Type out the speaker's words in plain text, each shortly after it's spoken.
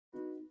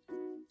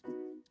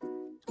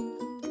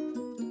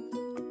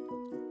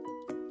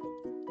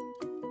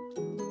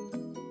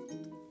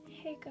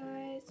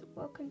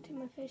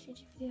first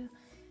YouTube video.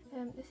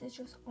 This is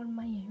just on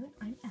my own.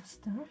 I'm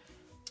Esther,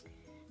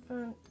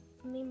 and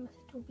me and my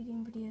sister will be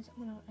doing videos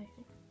on our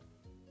own.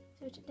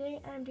 So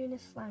today I'm doing a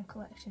slime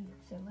collection,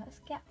 so let's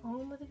get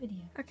on with the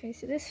video. Okay,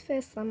 so this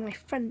first slime, my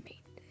friend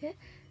made it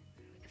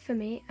for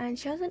me, and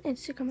she has an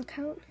Instagram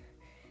account.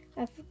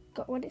 I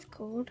forgot what it's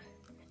called,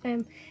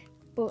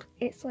 but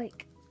it's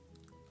like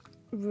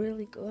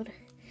really good,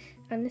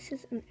 and this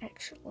is an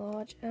extra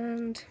large,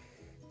 and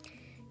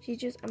she's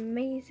just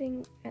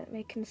amazing at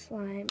making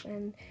slime,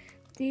 and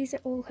these are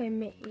all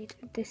homemade.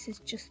 This is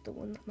just the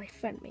one that my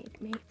friend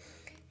made me.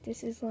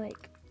 This is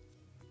like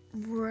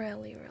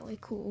really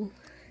cool.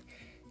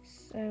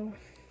 So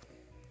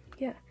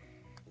yeah,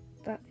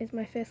 that is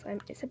my first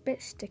slime. It's a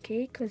bit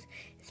sticky because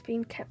it's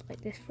been kept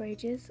like this for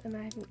ages, and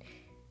I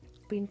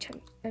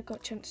got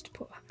a chance to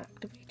put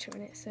activator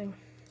in it, so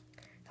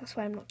that's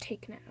why I'm not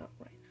taking it out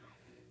right now.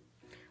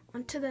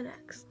 On to the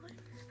next slime.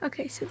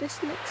 Okay, so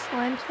this next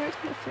slime, sorry it's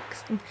not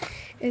fixing,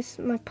 is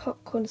my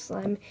popcorn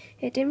slime.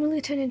 It didn't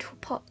really turn into a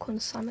popcorn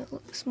slime, it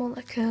looks more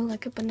like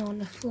a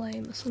banana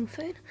flame or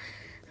something.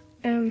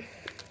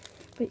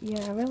 But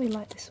yeah, I really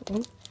like this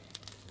one.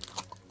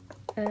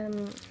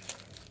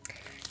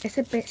 It's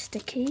a bit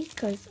sticky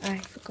because I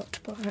forgot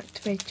to put an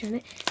activator in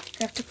it.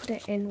 I have to put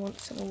it in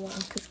once in a while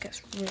because it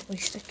gets really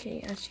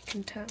sticky, as you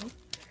can tell.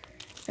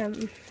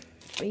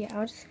 But yeah,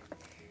 I'll just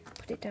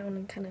put it down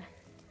and kind of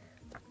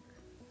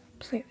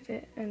play with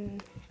it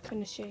and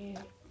kind of show you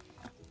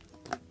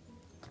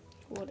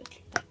what it's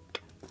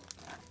like.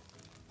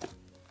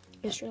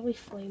 It's really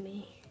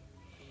foamy.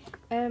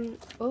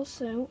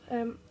 Also,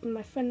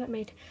 my friend that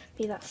made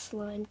me that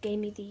slime gave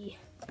me the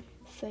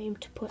foam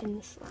to put in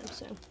the slime,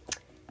 so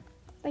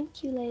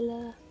thank you,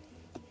 Layla.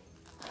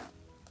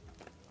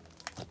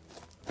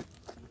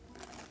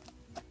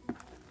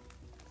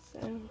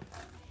 So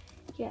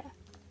yeah,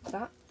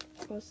 that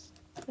was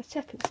my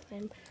second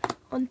slime.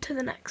 On to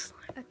the next slime.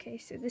 Okay,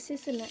 so this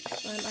is the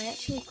next slime. I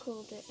actually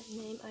called it a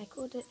name. I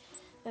called it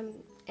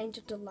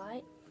Angel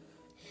Delight.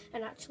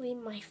 And actually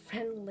my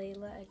friend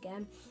Layla,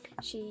 again,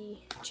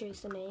 she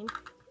chose the name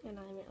and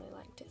I really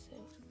liked it, so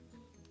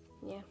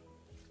yeah.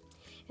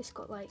 It's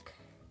got like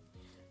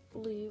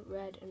blue,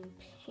 red and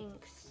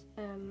pink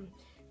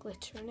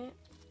glitter in it,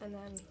 and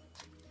then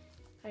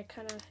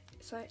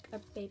it's like a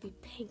baby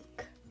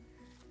pink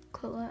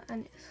colour,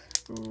 and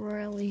it's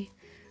really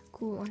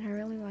cool, and I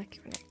really like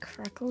it when it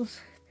crackles.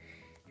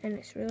 And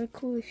it's really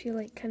cool if you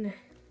like kind of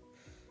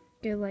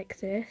go like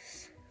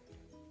this,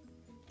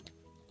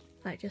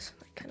 like just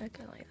like kind of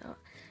go like that,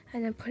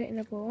 and then put it in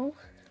a bowl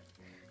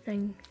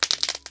and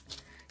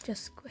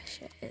just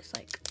squish it. It's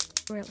like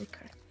really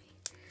crackly.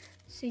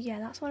 So yeah,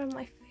 that's one of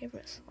my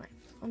favourite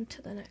slimes. On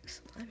to the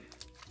next slime.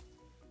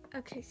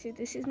 Okay, so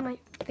this is my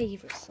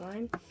favourite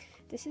slime.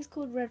 This is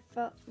called Red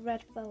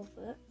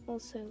Velvet.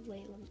 Also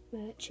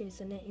Layla chose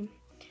the name,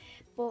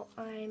 but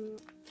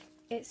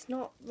it's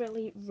not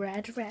really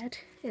red.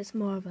 It's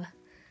more of a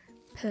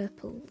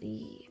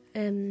purpley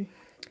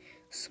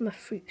summer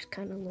fruits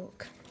kind of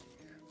look,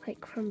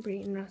 like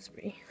cranberry and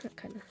raspberry, that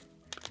kind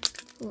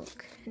of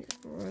look. And it's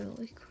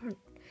really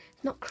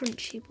not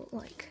crunchy, but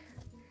like,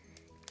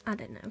 I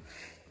don't know.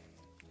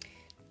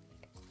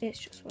 It's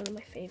just one of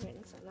my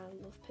favourites, and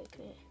I love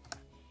picking it.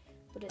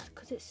 But it's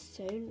because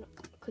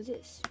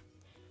it's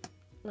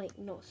like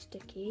not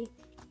sticky.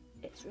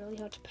 It's really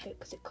hard to poke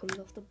because it comes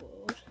off the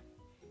board.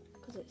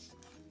 Because it's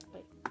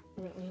like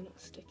really not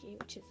sticky,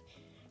 which is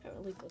a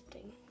really good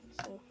thing.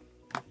 So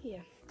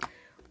yeah,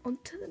 on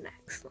to the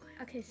next slime.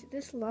 Okay, so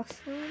this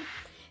last slime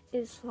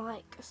is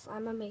like a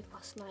slime I made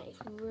last night.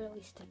 It's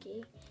really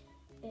sticky.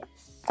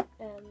 It's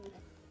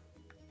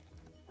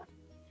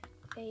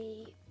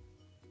a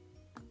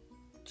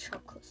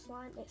chocolate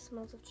slime. It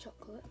smells of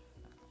chocolate.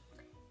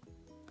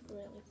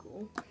 Really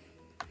cool.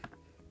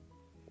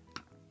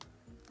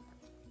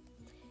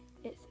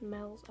 It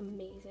smells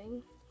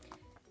amazing.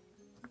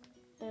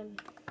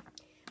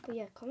 But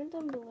yeah, comment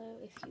down below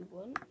if you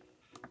want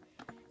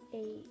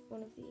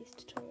one of these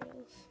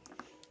tutorials,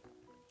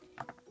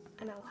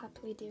 and I'll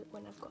happily do it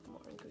when I've got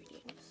more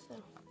ingredients. So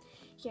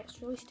yeah,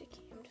 it's really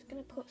sticky. I'm just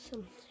gonna put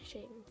some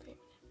shaving foam in it.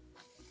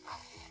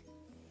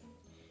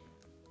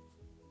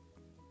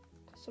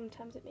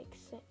 Sometimes it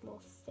makes it more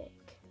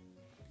thick.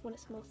 When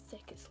it's more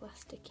thick, it's less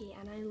sticky,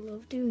 and I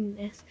love doing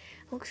this.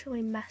 It looks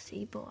really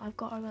messy, but I've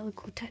got a really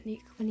cool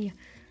technique when you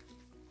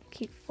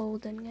keep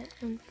folding it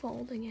and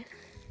folding it.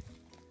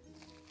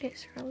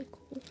 It's really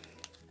cool.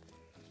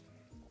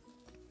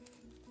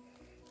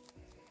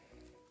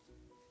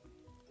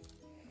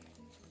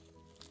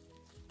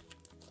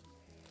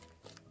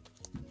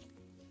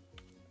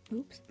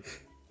 Oops.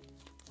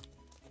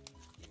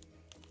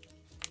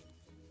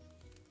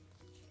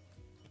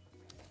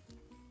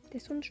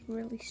 This one's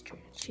really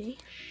stretchy.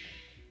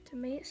 To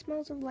me it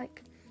smells of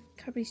like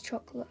Cadbury's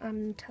chocolate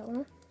and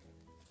Nutella.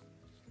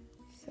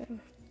 So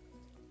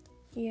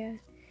yeah,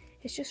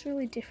 it's just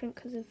really different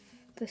because of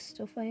the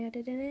stuff I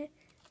added in it.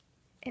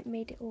 It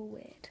made it all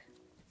weird.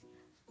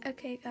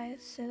 Okay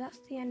guys, so that's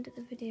the end of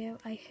the video.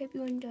 I hope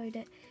you enjoyed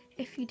it.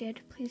 If you did,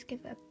 please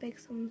give it a big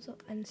thumbs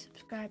up and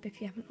subscribe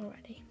if you haven't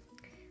already.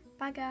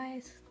 Bye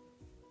guys.